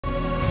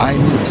I'm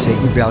in the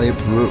Sacred Valley of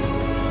Peru,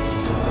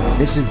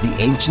 and this is the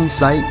ancient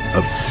site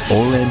of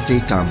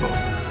Ollantaytambo.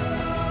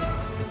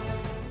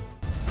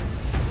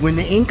 When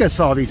the Inca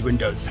saw these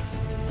windows,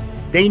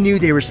 they knew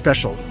they were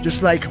special,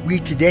 just like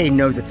we today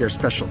know that they're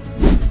special.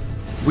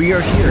 We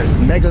are here at the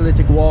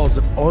megalithic walls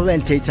of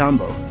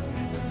Ollantaytambo.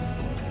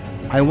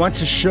 I want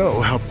to show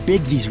how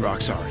big these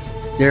rocks are.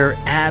 They're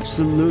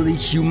absolutely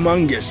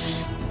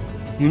humongous.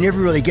 You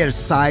never really get a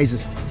size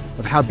of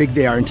how big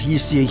they are until you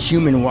see a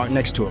human walk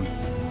next to them.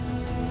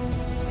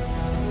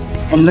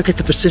 And look at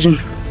the precision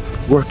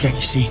work that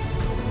you see.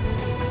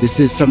 This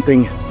is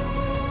something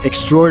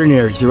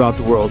extraordinary throughout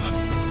the world.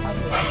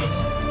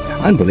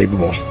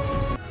 Unbelievable.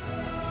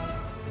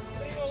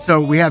 So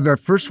we have our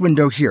first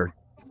window here,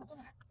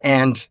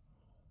 and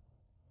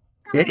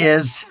it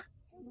is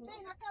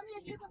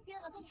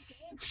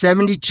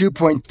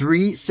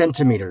 72.3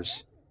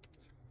 centimeters.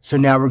 So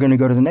now we're going to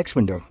go to the next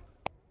window.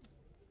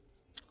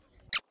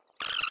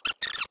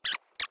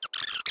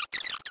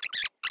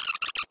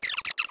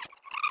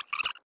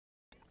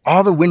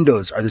 All the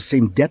windows are the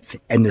same depth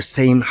and the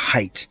same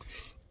height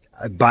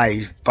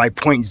by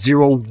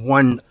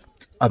 0.01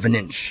 of an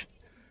inch.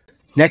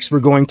 Next, we're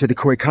going to the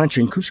Coricancha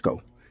in Cusco,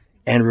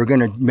 and we're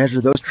going to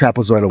measure those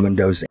trapezoidal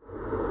windows.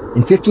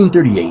 In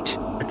 1538,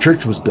 a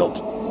church was built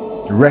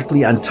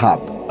directly on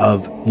top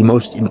of the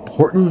most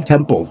important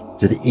temple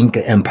to the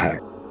Inca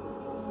Empire.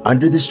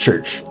 Under this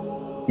church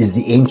is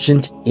the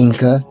ancient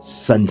Inca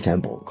sun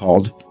temple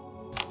called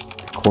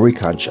the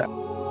Coricancha.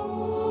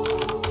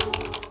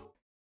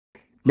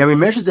 Now we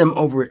measured them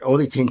over at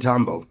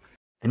Ollantaytambo,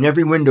 and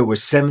every window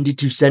was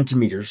 72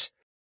 centimeters.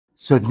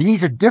 So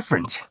these are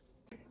different.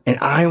 And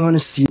I want to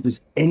see if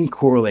there's any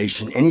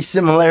correlation, any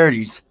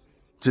similarities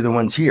to the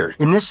ones here.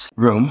 In this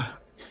room,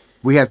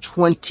 we have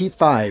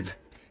 25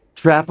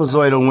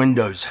 trapezoidal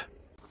windows.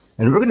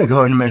 And we're going to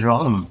go ahead and measure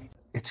all of them.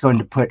 It's going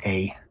to put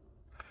a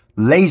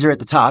laser at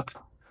the top.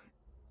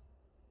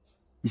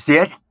 You see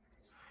it?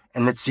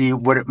 And let's see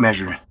what it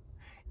measured.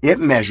 It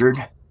measured,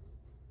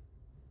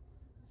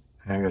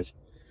 there it goes.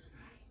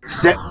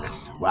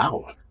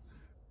 Wow.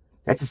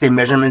 That's the same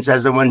measurements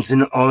as the ones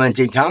in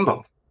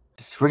Ollantaytambo.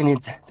 We're going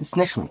to get this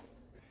next one.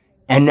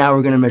 And now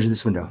we're going to measure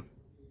this window.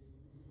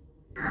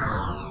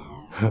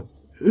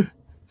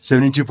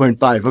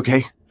 72.5,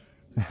 okay.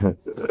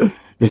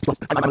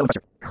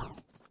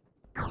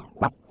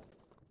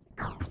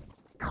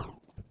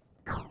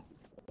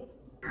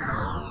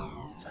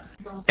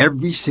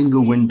 Every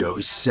single window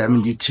is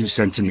 72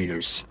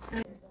 centimeters.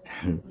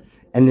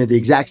 And they're the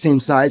exact same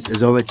size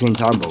as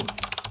Ollantaytambo.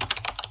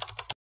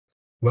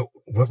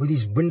 What were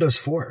these windows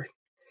for?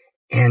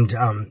 And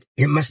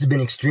it must have been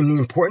extremely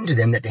important to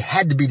them that they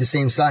had to be the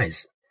same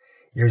size.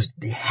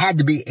 They had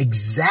to be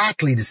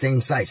exactly the same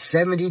size,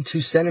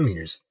 72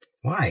 centimeters.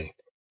 Why?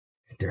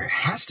 There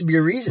has to be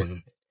a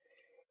reason.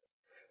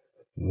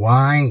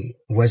 Why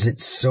was it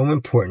so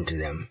important to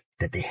them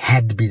that they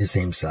had to be the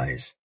same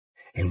size?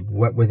 And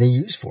what were they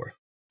used for?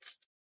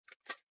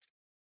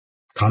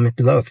 Comment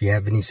below if you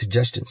have any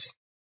suggestions.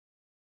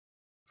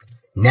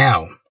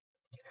 Now,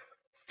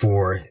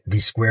 for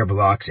the square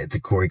blocks at the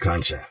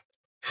Coricancha.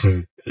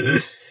 Here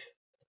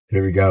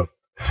we go.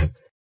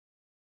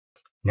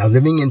 Now,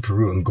 living in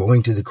Peru and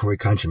going to the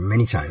Coricancha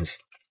many times,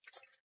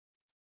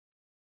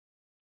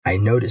 I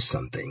noticed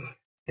something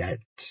that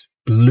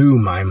blew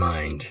my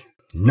mind.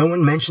 No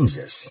one mentions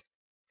this.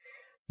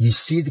 You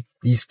see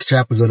these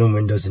trapezoidal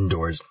windows and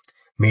doors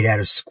made out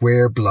of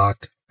square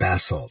blocked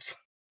basalt.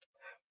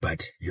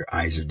 But your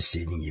eyes are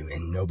deceiving you,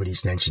 and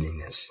nobody's mentioning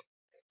this.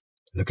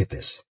 Look at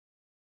this.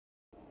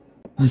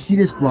 You see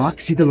this block?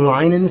 See the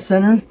line in the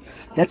center?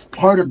 That's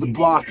part of the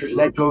block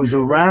that goes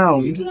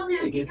around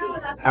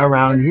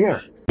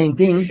here. Same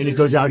thing, and it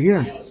goes out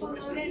here.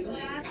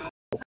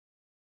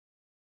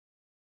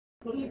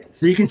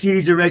 So you can see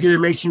these irregular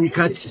masonry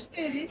cuts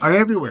are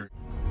everywhere.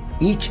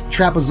 Each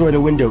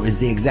trapezoidal window is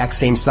the exact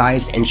same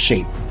size and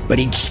shape, but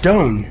each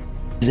stone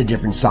is a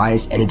different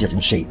size and a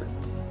different shape.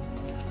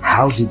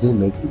 How did they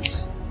make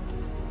these?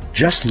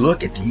 Just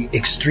look at the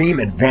extreme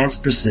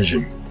advanced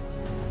precision.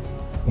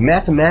 The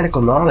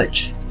mathematical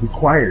knowledge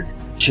required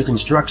to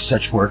construct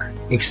such work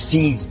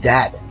exceeds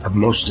that of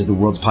most of the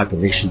world's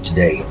population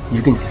today.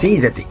 You can see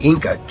that the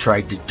Inca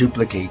tried to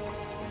duplicate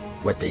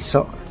what they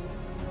saw.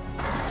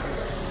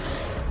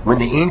 When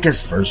the Incas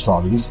first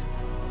saw these,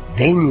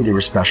 they knew they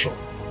were special.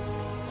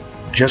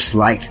 Just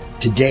like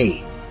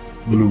today,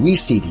 when we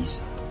see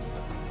these,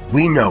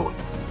 we know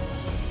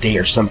they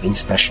are something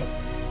special.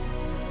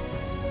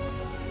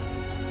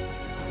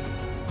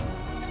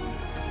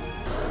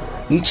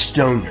 Each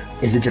stone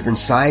is a different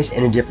size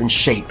and a different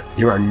shape.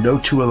 There are no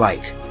two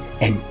alike,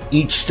 and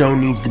each stone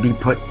needs to be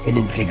put in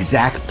an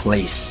exact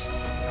place.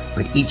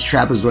 But each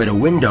trapezoidal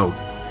window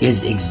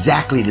is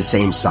exactly the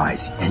same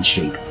size and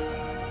shape.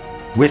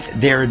 With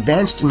their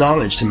advanced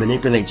knowledge to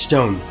manipulate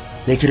stone,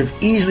 they could have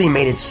easily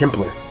made it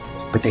simpler,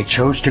 but they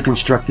chose to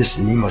construct this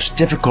in the most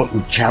difficult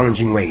and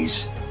challenging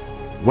ways.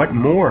 What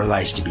more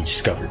lies to be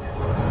discovered?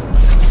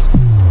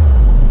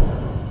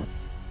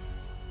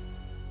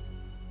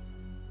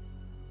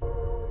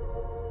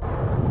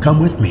 Come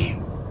with me,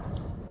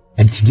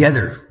 and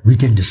together we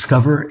can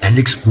discover and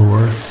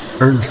explore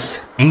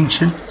Earth's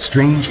ancient,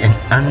 strange, and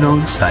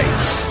unknown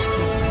sites.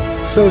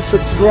 So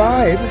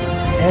subscribe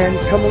and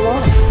come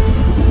along.